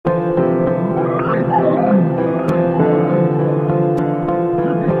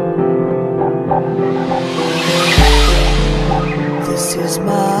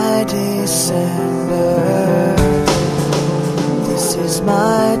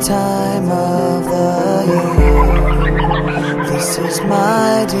time of the year. This is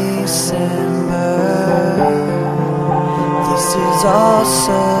my December. This is all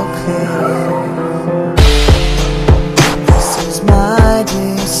so clear. This is my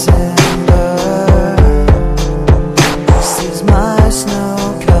December. This is my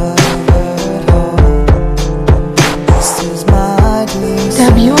snow-covered home. This is my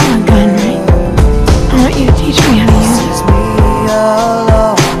December. Deb, you want a gun, right? I want you to teach me how to use it. This is me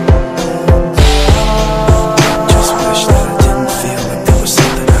alone. Just wish that I didn't feel like there was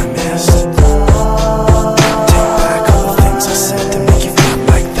something I missed. Take back all the things I said to make you feel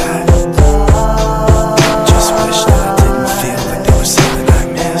like that. Just wish that I didn't feel like there was something I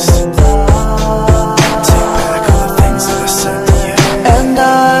missed. Take back all the things that I said to you. And I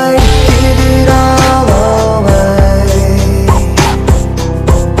give it all away,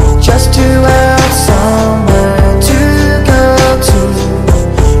 just to have somewhere to go to.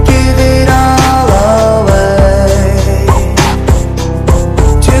 Give it all away,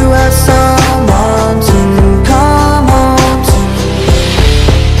 to have someone to come home to.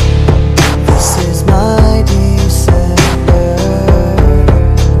 This is my December.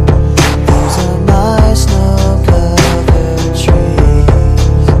 These are my snow-covered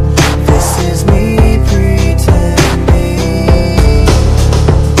trees. This is me pretending.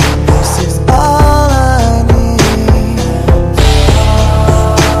 This is all I need.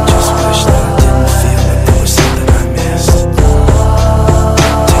 Just wish that I didn't feel like there was something I missed.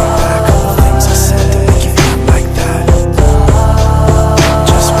 Take back all the things I said to make you feel like that.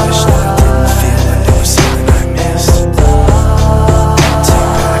 Just wish that I didn't feel like there was something I missed. Take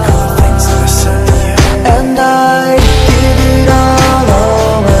back all the things that I said to you. And I give it all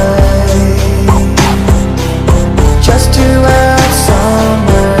away, just to have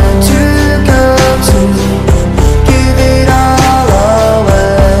somewhere to go to. Give it all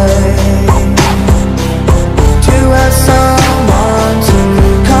away, to have someone to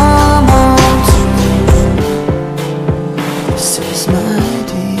come home to. This is my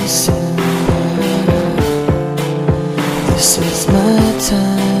December. This is my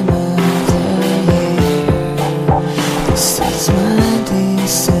time of the year. This is my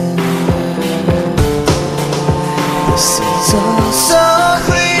December. This is all so